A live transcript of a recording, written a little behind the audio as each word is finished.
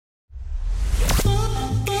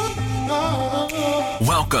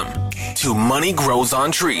Welcome to Money Grows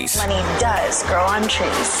on Trees. Money does grow on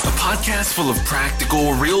trees. A podcast full of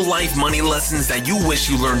practical, real-life money lessons that you wish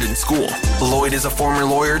you learned in school. Lloyd is a former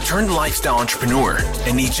lawyer turned lifestyle entrepreneur.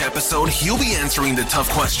 In each episode, he'll be answering the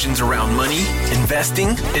tough questions around money, investing,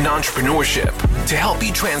 and entrepreneurship to help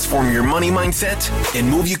you transform your money mindset and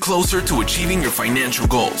move you closer to achieving your financial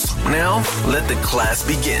goals. Now, let the class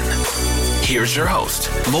begin. Here's your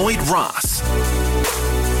host, Lloyd Ross.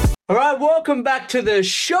 All right, welcome back to the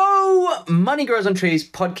show, Money Grows on Trees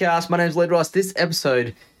podcast. My name is Lloyd Ross. This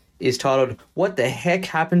episode is titled, What the Heck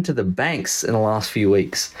Happened to the Banks in the Last Few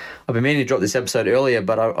Weeks? I've been meaning to drop this episode earlier,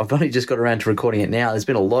 but I've only just got around to recording it now. There's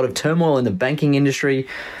been a lot of turmoil in the banking industry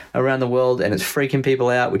around the world, and it's freaking people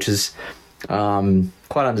out, which is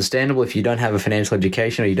quite understandable if you don't have a financial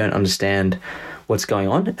education or you don't understand what's going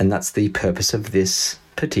on, and that's the purpose of this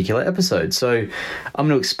particular episode. So I'm going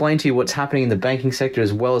to explain to you what's happening in the banking sector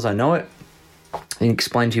as well as I know it, and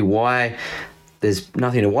explain to you why there's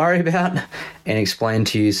nothing to worry about, and explain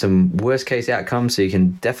to you some worst case outcomes so you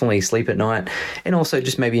can definitely sleep at night, and also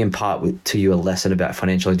just maybe impart to you a lesson about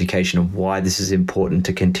financial education and why this is important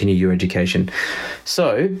to continue your education.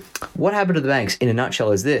 So what happened to the banks in a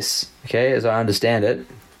nutshell is this, okay, as I understand it.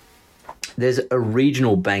 There's a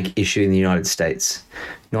regional bank issue in the United States,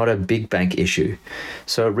 not a big bank issue.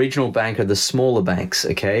 So a regional bank are the smaller banks,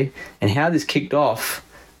 okay? And how this kicked off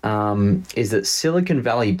is that Silicon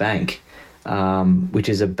Valley Bank, which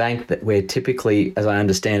is a bank that where typically, as I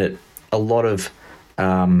understand it, a lot of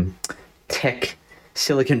tech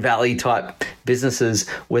Silicon Valley type businesses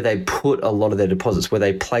where they put a lot of their deposits, where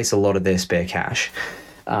they place a lot of their spare cash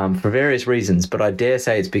for various reasons. But I dare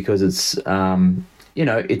say it's because it's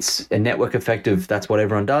it's a network effect of that's what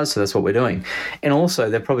everyone does, so that's what we're doing. And also,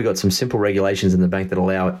 they've probably got some simple regulations in the bank that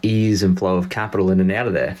allow ease and flow of capital in and out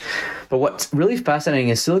of there. But what's really fascinating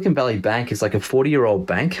is Silicon Valley Bank is like a 40-year-old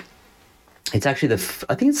bank. It's actually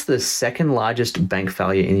I think it's the second largest bank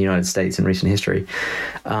failure in the United States in recent history,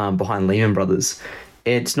 behind Lehman Brothers.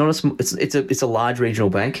 It's not it's a large regional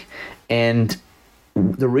bank, and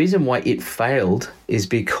the reason why it failed is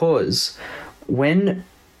because when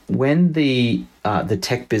the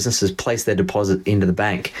tech businesses placed their deposit into the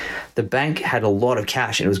bank had a lot of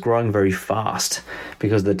cash and it was growing very fast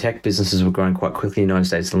because the tech businesses were growing quite quickly in the United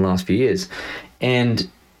States in the last few years. And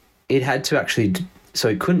it had to so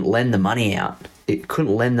it couldn't lend the money out. It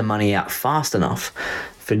couldn't lend the money out fast enough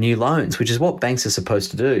for new loans, which is what banks are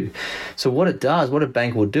supposed to do. So what a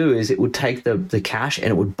bank will do is it would take the cash and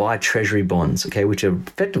it would buy treasury bonds, okay, which are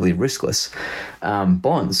effectively riskless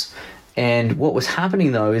bonds. And what was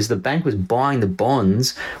happening, though, is the bank was buying the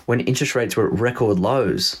bonds when interest rates were at record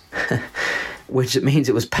lows, which means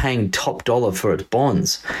it was paying top dollar for its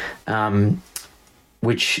bonds,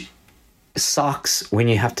 which sucks when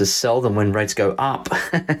you have to sell them when rates go up.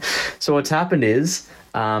 So what's happened is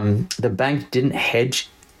the bank didn't hedge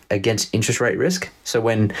against interest rate risk. So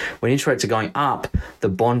when interest rates are going up, the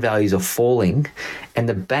bond values are falling, and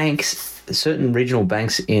the banks, certain regional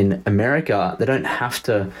banks in America, they don't have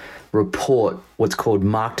to report what's called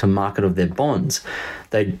mark to market of their bonds.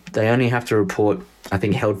 They only have to report, I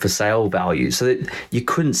think, held for sale values, so that you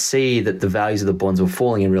couldn't see that the values of the bonds were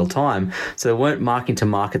falling in real time. So they weren't marking to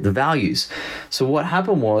market the values. So what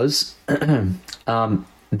happened was people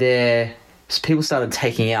started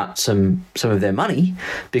taking out some of their money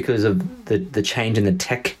because of the change in the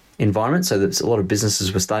tech environment. So that a lot of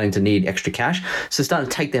businesses were starting to need extra cash. So they started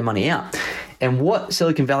to take their money out. And what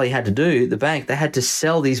Silicon Valley had to do, the bank, they had to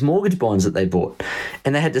sell these mortgage bonds that they bought.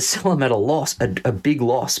 And they had to sell them at a loss, a big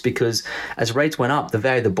loss, because as rates went up, the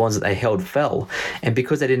value of the bonds that they held fell. And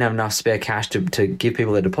because they didn't have enough spare cash to give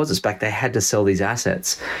people their deposits back, they had to sell these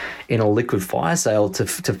assets in a liquid fire sale to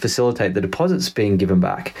facilitate the deposits being given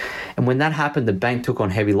back. And when that happened, the bank took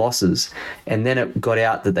on heavy losses. And then it got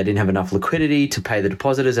out that they didn't have enough liquidity to pay the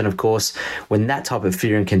depositors. And of course, when that type of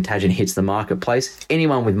fear and contagion hits the marketplace,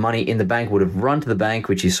 anyone with money in the bank would have run to the bank,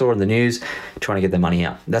 which you saw in the news, trying to get their money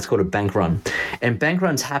out. That's called a bank run. And bank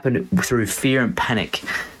runs happen through fear and panic.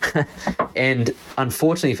 And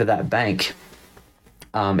unfortunately for that bank,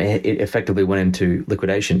 it effectively went into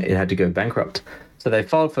liquidation. It had to go bankrupt. So they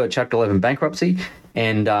filed for Chapter 11 bankruptcy,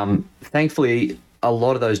 and thankfully a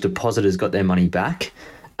lot of those depositors got their money back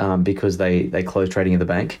because they closed trading at the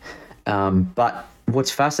bank. But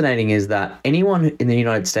what's fascinating is that anyone in the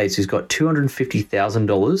United States who's got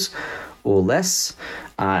 $250,000 or less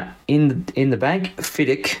in the bank,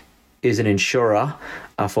 FDIC is an insurer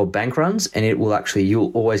for bank runs, and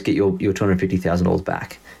you'll always get your $250,000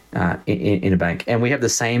 back in a bank. And we have the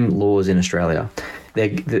same laws in Australia.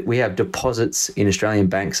 We have deposits in Australian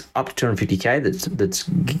banks up to 250K that's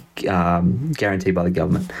guaranteed by the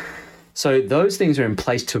government. So those things are in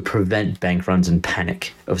place to prevent bank runs and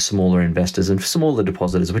panic of smaller investors and smaller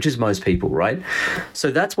depositors, which is most people, right?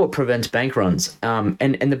 So that's what prevents bank runs. And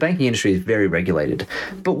the banking industry is very regulated.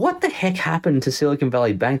 But what the heck happened to Silicon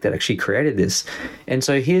Valley Bank that actually created this? And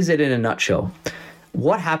so here's it in a nutshell.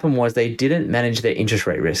 What happened was they didn't manage their interest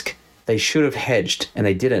rate risk. They should have hedged, and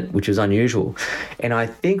they didn't, which was unusual. And I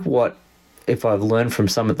think if I've learned from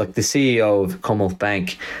some of the CEO of Commonwealth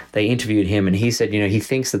Bank, they interviewed him and he said, he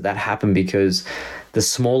thinks that happened because the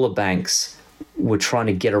smaller banks were trying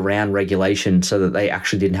to get around regulation so that they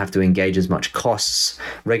actually didn't have to engage as much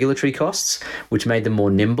regulatory costs, which made them more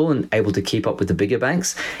nimble and able to keep up with the bigger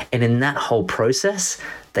banks. And in that whole process,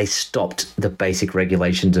 they stopped the basic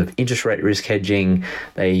regulations of interest rate risk hedging.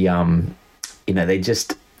 They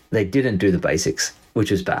didn't do the basics,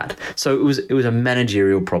 which was bad. So it was a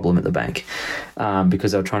managerial problem at the bank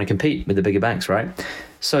because they were trying to compete with the bigger banks, right?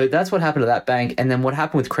 So that's what happened to that bank. And then what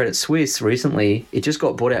happened with Credit Suisse recently, it just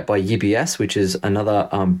got bought out by UBS, which is another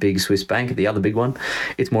big Swiss bank, the other big one.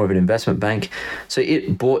 It's more of an investment bank. So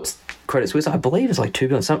it bought Credit Suisse, I believe it's like $2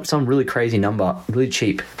 billion, some really crazy number, really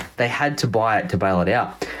cheap. They had to buy it to bail it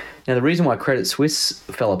out. Now, the reason why Credit Suisse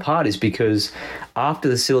fell apart is because after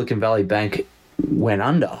the Silicon Valley Bank went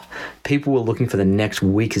under, people were looking for the next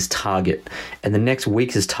weakest target, and the next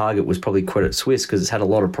weakest target was probably Credit Suisse because it's had a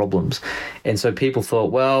lot of problems. And so people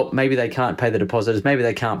thought, well, maybe they can't pay the depositors, maybe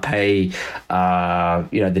they can't pay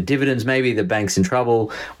the dividends, maybe the bank's in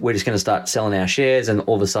trouble, we're just going to start selling our shares. And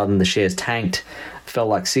all of a sudden the shares tanked, fell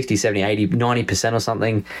like 60, 70, 80, 90% or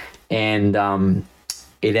something, and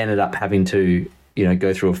it ended up having to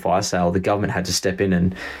go through a fire sale. The government had to step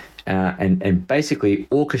in and basically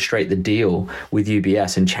orchestrate the deal with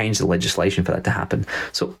UBS and change the legislation for that to happen.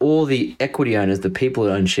 So all the equity owners, the people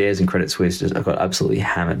who own shares in Credit Suisse, just got absolutely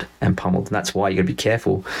hammered and pummeled. And that's why you got to be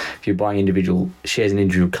careful. If you're buying individual shares in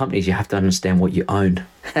individual companies, you have to understand what you own.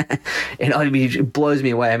 And it blows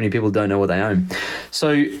me away how many people don't know what they own.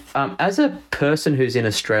 So as a person who's in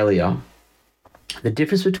Australia, the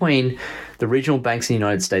difference between the regional banks in the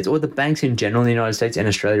United States, or the banks in general in the United States and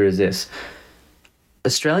Australia, is this.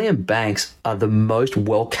 Australian banks are the most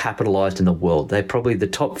well capitalized in the world. They're probably the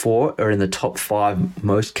top 4 or in the top 5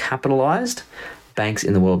 most capitalized banks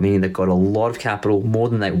in the world, meaning they've got a lot of capital,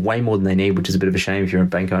 way more than they need, which is a bit of a shame if you're a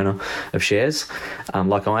bank owner of shares,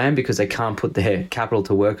 like I am, because they can't put their capital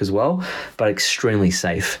to work as well, but extremely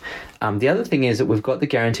safe. The other thing is that we've got the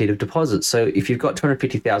guaranteed of deposits. So if you've got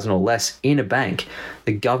 250,000 or less in a bank,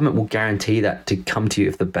 the government will guarantee that to come to you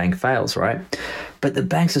if the bank fails, right? But the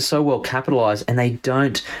banks are so well capitalized, and they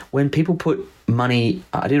don't, when people put money,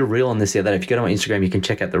 I did a reel on this the other day. If you go to my Instagram, you can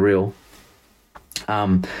check out the reel.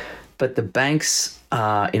 But the banks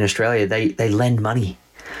in Australia, they lend money.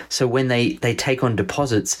 So when they take on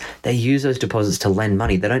deposits, they use those deposits to lend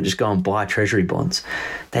money. They don't just go and buy treasury bonds.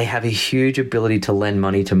 They have a huge ability to lend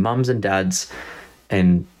money to mums and dads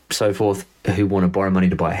and so forth who want to borrow money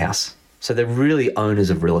to buy a house. So they're really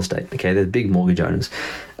owners of real estate, okay? They're big mortgage owners,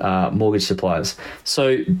 mortgage suppliers.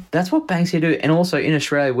 So that's what banks here do. And also in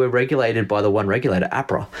Australia, we're regulated by the one regulator,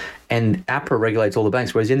 APRA. And APRA regulates all the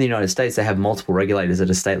banks, whereas in the United States, they have multiple regulators at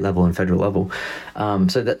a state level and federal level.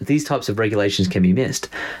 So that these types of regulations can be missed.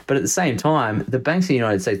 But at the same time, the banks in the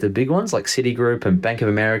United States, the big ones like Citigroup and Bank of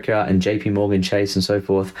America and JP Morgan Chase and so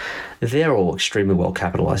forth, they're all extremely well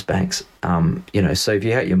capitalized banks. So if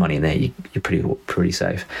you have your money in there, you're pretty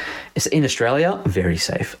safe. It's in Australia, very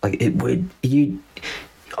safe. I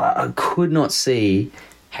could not see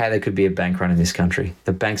how there could be a bank run in this country.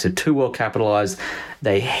 The banks are too well capitalized.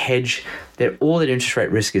 They hedge. All their interest rate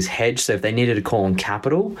risk is hedged. So if they needed to call on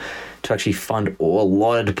capital to actually fund a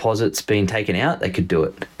lot of deposits being taken out, they could do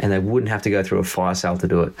it. And they wouldn't have to go through a fire sale to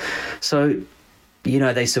do it. So,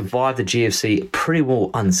 they survived the GFC pretty well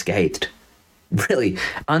unscathed. Really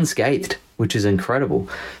unscathed, which is incredible.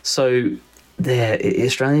 So the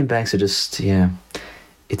Australian banks are just,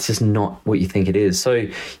 it's just not what you think it is. So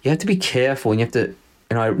you have to be careful, and you have to,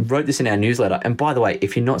 and I wrote this in our newsletter. And by the way,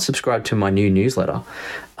 if you're not subscribed to my new newsletter,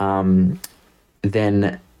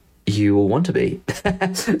 then you will want to be.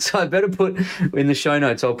 So I better put in the show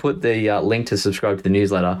notes, I'll put the link to subscribe to the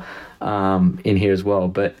newsletter in here as well.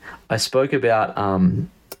 But I spoke about,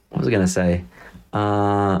 what was I going to say?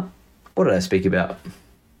 What did I speak about?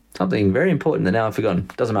 Something very important that now I've forgotten.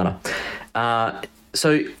 Doesn't matter.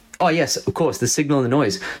 So Oh yes, of course, the signal and the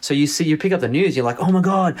noise. So you pick up the news, you're like, oh my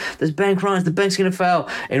God, there's bank runs, the bank's gonna fail,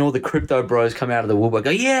 and all the crypto bros come out of the woodwork,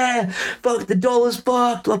 go, yeah, fuck, the dollar's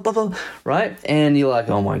fucked, blah blah blah, right? And you're like,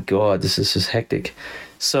 oh my God, this is just hectic.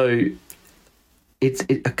 So it's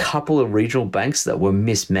a couple of regional banks that were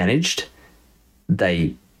mismanaged.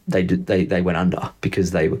 They went under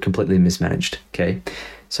because they were completely mismanaged. Okay,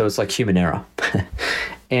 so it's like human error.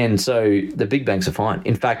 And so the big banks are fine.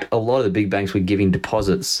 In fact, a lot of the big banks were giving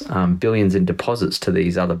deposits, billions in deposits to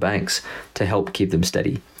these other banks to help keep them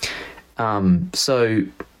steady. So,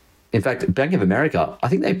 in fact, Bank of America, I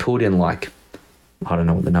think they pulled in like, I don't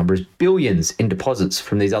know what the number is, billions in deposits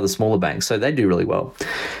from these other smaller banks. So they do really well.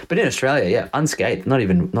 But in Australia, yeah, unscathed, not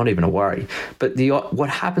even a worry. But what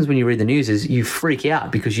happens when you read the news is you freak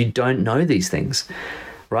out because you don't know these things.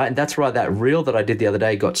 Right, and that's why that reel that I did the other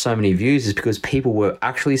day got so many views, is because people were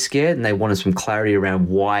actually scared and they wanted some clarity around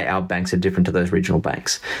why our banks are different to those regional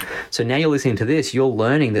banks. So now you're listening to this, you're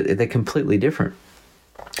learning that they're completely different.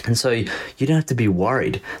 And so you don't have to be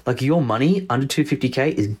worried. Like, your money under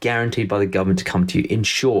 250K is guaranteed by the government to come to you,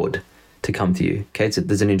 insured to come to you. Okay, so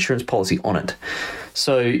there's an insurance policy on it.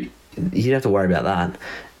 So you don't have to worry about that.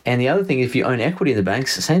 And the other thing, if you own equity in the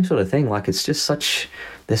banks, same sort of thing. Like, it's just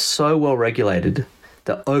they're so well regulated.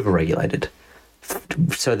 They're over-regulated,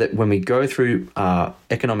 so that when we go through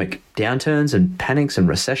economic downturns and panics and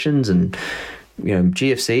recessions and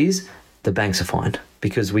GFCs, the banks are fine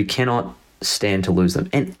because we cannot stand to lose them.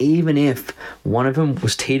 And even if one of them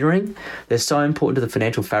was teetering, they're so important to the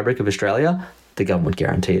financial fabric of Australia, the government would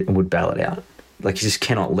guarantee it and would bail it out. Like, you just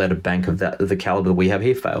cannot let a bank of the caliber that we have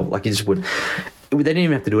here fail. Like, you just would. They didn't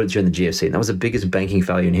even have to do it during the GFC, and that was the biggest banking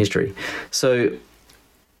failure in history. So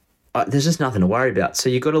there's just nothing to worry about. So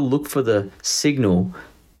you've got to look for the signal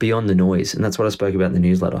beyond the noise. And that's what I spoke about in the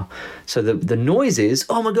newsletter. So the noise is,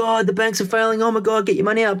 oh my God, the banks are failing. Oh my God, get your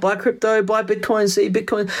money out, buy crypto, buy Bitcoin, see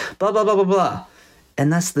Bitcoin, blah, blah, blah, blah, blah.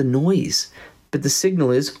 And that's the noise. But the signal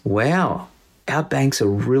is, wow, our banks are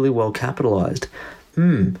really well capitalized.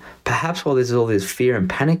 Perhaps while there's all this fear and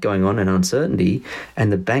panic going on and uncertainty,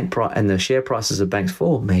 and the share prices of banks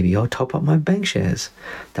fall, maybe I'll top up my bank shares.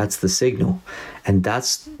 That's the signal, and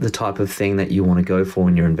that's the type of thing that you want to go for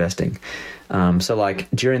when you're investing. So, like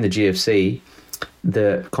during the GFC,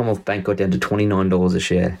 the Commonwealth Bank got down to $29 a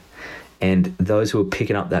share. And those who were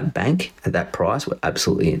picking up that bank at that price were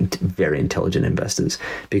absolutely very intelligent investors,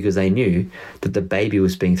 because they knew that the baby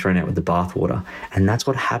was being thrown out with the bathwater. And that's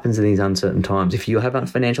what happens in these uncertain times. If you have a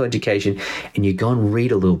financial education and you go and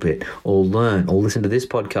read a little bit or learn or listen to this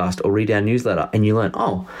podcast or read our newsletter and you learn,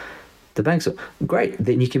 oh, the banks are great,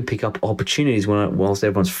 then you can pick up opportunities whilst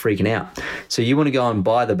everyone's freaking out. So you want to go and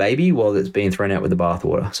buy the baby while it's being thrown out with the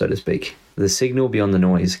bathwater, so to speak. The signal beyond the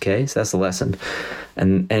noise, okay? So that's the lesson.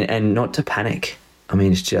 And not to panic. I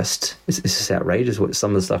mean, it's just outrageous what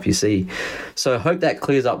some of the stuff you see. So I hope that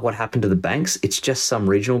clears up what happened to the banks. It's just some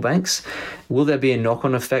regional banks. Will there be a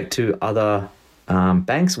knock-on effect to other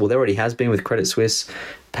banks? Well, there already has been with Credit Suisse.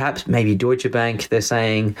 Perhaps maybe Deutsche Bank. They're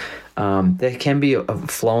saying there can be a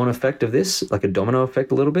flow-on effect of this, like a domino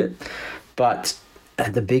effect a little bit. But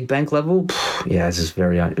at the big bank level, this is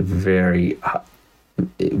very, very,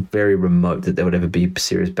 very remote that there would ever be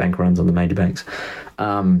serious bank runs on the major banks.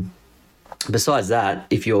 Besides that,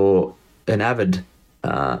 if you're an avid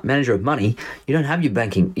manager of money, you don't have your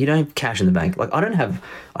banking, you don't have cash in the bank. Like I don't have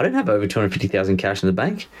over 250,000 cash in the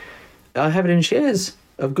bank. I have it in shares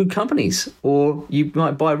of good companies, or you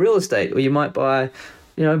might buy real estate, or you might buy,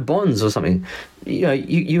 bonds or something.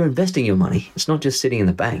 You're investing your money. It's not just sitting in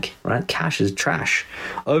the bank, right? Cash is trash.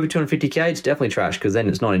 Over 250K, it's definitely trash because then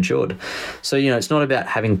it's not insured. So, it's not about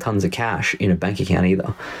having tons of cash in a bank account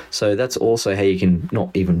either. So that's also how you can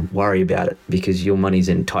not even worry about it, because your money's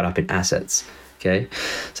tied up in assets. Okay.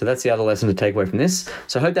 So that's the other lesson to take away from this.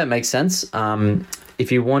 So I hope that makes sense.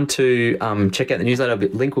 If you want to check out the newsletter, the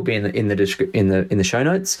link will be in the show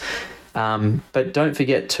notes. But don't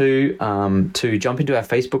forget to jump into our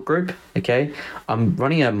Facebook group. Okay, I'm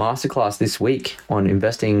running a masterclass this week on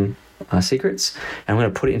investing secrets, and I'm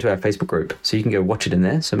going to put it into our Facebook group, so you can go watch it in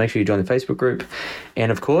there. So make sure you join the Facebook group,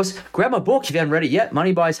 and of course, grab my book if you haven't read it yet.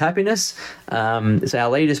 Money Buys Happiness. It's our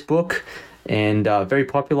latest book, and very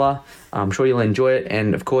popular. I'm sure you'll enjoy it.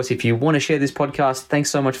 And of course, if you want to share this podcast, thanks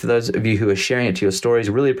so much for those of you who are sharing it to your stories.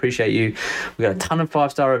 Really appreciate you. We got a ton of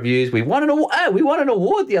 5-star reviews. We won an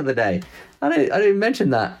award the other day. I didn't mention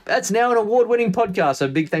that. That's now an award-winning podcast. So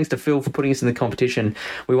big thanks to Phil for putting us in the competition.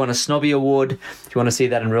 We won a Snobby Award. If you want to see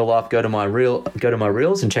that in real life, go to my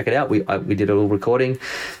reels and check it out. We did a little recording.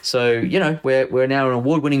 So we're now an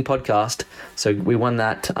award-winning podcast. So we won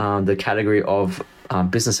that the category of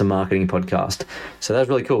business and marketing podcast. So that was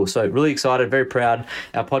really cool. So really excited, very proud.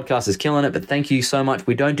 Our podcast is killing it, but thank you so much.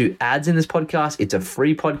 We don't do ads in this podcast. It's a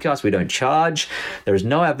free podcast. We don't charge. There is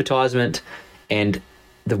no advertisement. And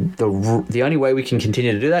the only way we can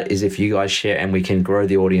continue to do that is if you guys share, and we can grow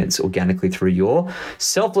the audience organically through your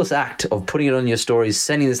selfless act of putting it on your stories,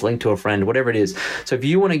 sending this link to a friend, whatever it is. So if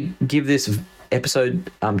you want to give this episode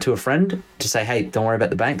to a friend to say, hey, don't worry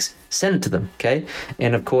about the banks, send it to them, okay?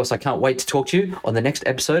 And of course, I can't wait to talk to you on the next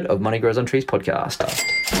episode of Money Grows on Trees podcast.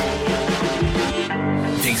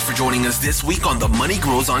 Thanks for joining us this week on the Money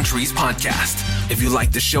Grows on Trees podcast. If you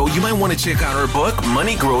like the show, you might want to check out our book,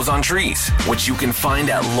 Money Grows on Trees, which you can find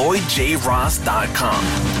at LloydJRoss.com.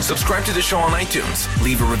 Subscribe to the show on iTunes,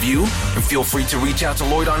 leave a review, and feel free to reach out to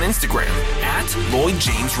Lloyd on Instagram at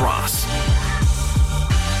LloydJamesRoss.